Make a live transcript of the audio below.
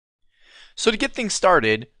So to get things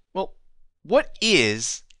started, well, what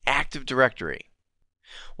is Active Directory?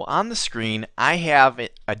 Well, on the screen, I have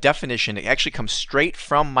a definition. It actually comes straight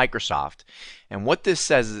from Microsoft. And what this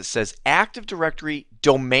says is it says Active Directory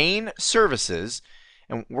Domain Services.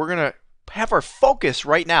 And we're going to have our focus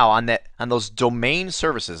right now on those domain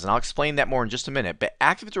services. And I'll explain that more in just a minute. But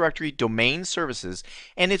Active Directory Domain Services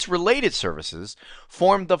and its related services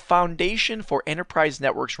form the foundation for enterprise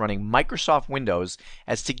networks running Microsoft Windows,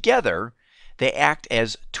 as together they act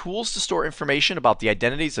as tools to store information about the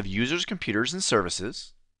identities of users, computers, and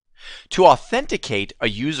services, to authenticate a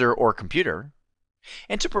user or computer,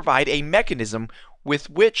 and to provide a mechanism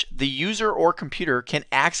with which the user or computer can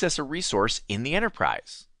access a resource in the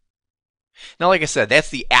enterprise. Now, like I said, that's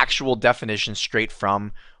the actual definition straight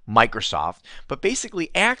from Microsoft. But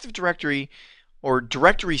basically, Active Directory or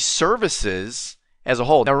directory services as a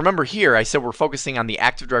whole. Now, remember here, I said we're focusing on the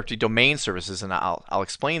Active Directory domain services, and I'll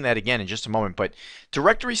explain that again in just a moment. But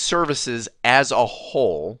directory services as a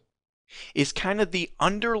whole is kind of the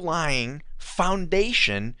underlying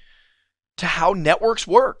foundation to how networks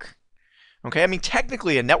work. Okay, I mean,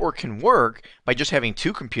 technically a network can work by just having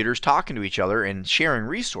two computers talking to each other and sharing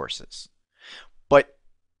resources. But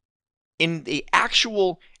in the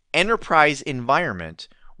actual enterprise environment,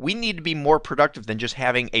 we need to be more productive than just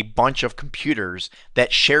having a bunch of computers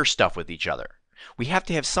that share stuff with each other. We have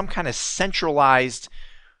to have some kind of centralized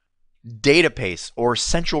database or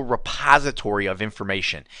central repository of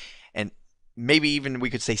information. And maybe even we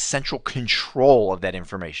could say central control of that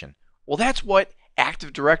information. Well, that's what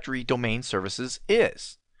Active Directory Domain Services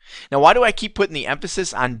is. Now, why do I keep putting the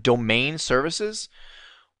emphasis on domain services?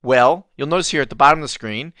 Well, you'll notice here at the bottom of the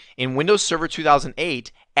screen, in Windows Server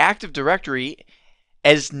 2008, Active Directory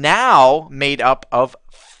is now made up of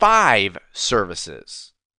 5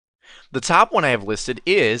 services. The top one I have listed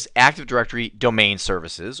is Active Directory Domain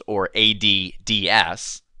Services, or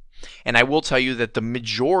ADDS. And I will tell you that the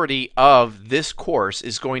majority of this course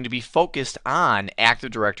is going to be focused on Active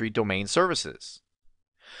Directory Domain Services.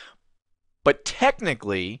 But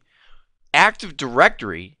technically, Active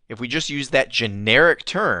Directory, if we just use that generic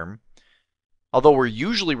term, although we're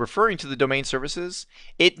usually referring to the domain services,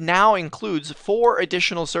 it now includes 4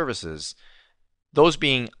 additional services, those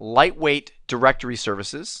being lightweight directory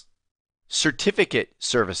services, certificate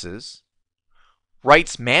services,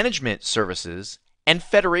 rights management services, and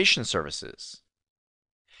federation services.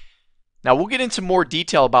 Now, we'll get into more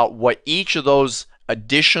detail about what each of those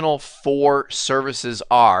additional 4 services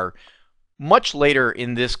are much later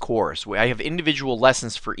in this course. I have individual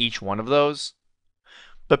lessons for each one of those.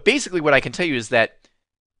 But basically what I can tell you is that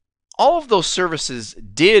all of those services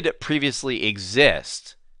did previously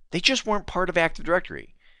exist. They just weren't part of Active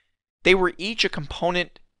Directory. They were each a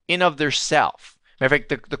component in of their self. Matter of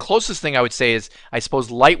fact, the closest thing I would say is, I suppose,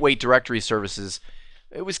 lightweight directory services.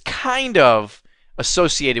 It was kind of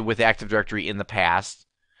associated with Active Directory in the past.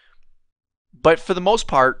 But for the most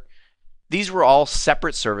part, these were all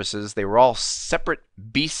separate services. They were all separate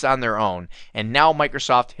beasts on their own. And now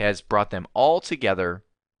Microsoft has brought them all together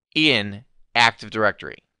in Active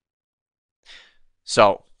Directory.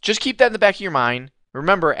 So just keep that in the back of your mind.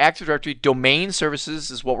 Remember, Active Directory Domain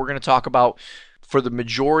Services is what we're going to talk about for the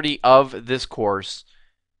majority of this course.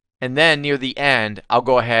 And then near the end, I'll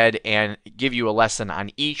go ahead and give you a lesson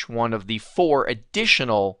on each one of the 4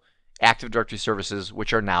 additional Active Directory services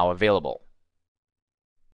which are now available.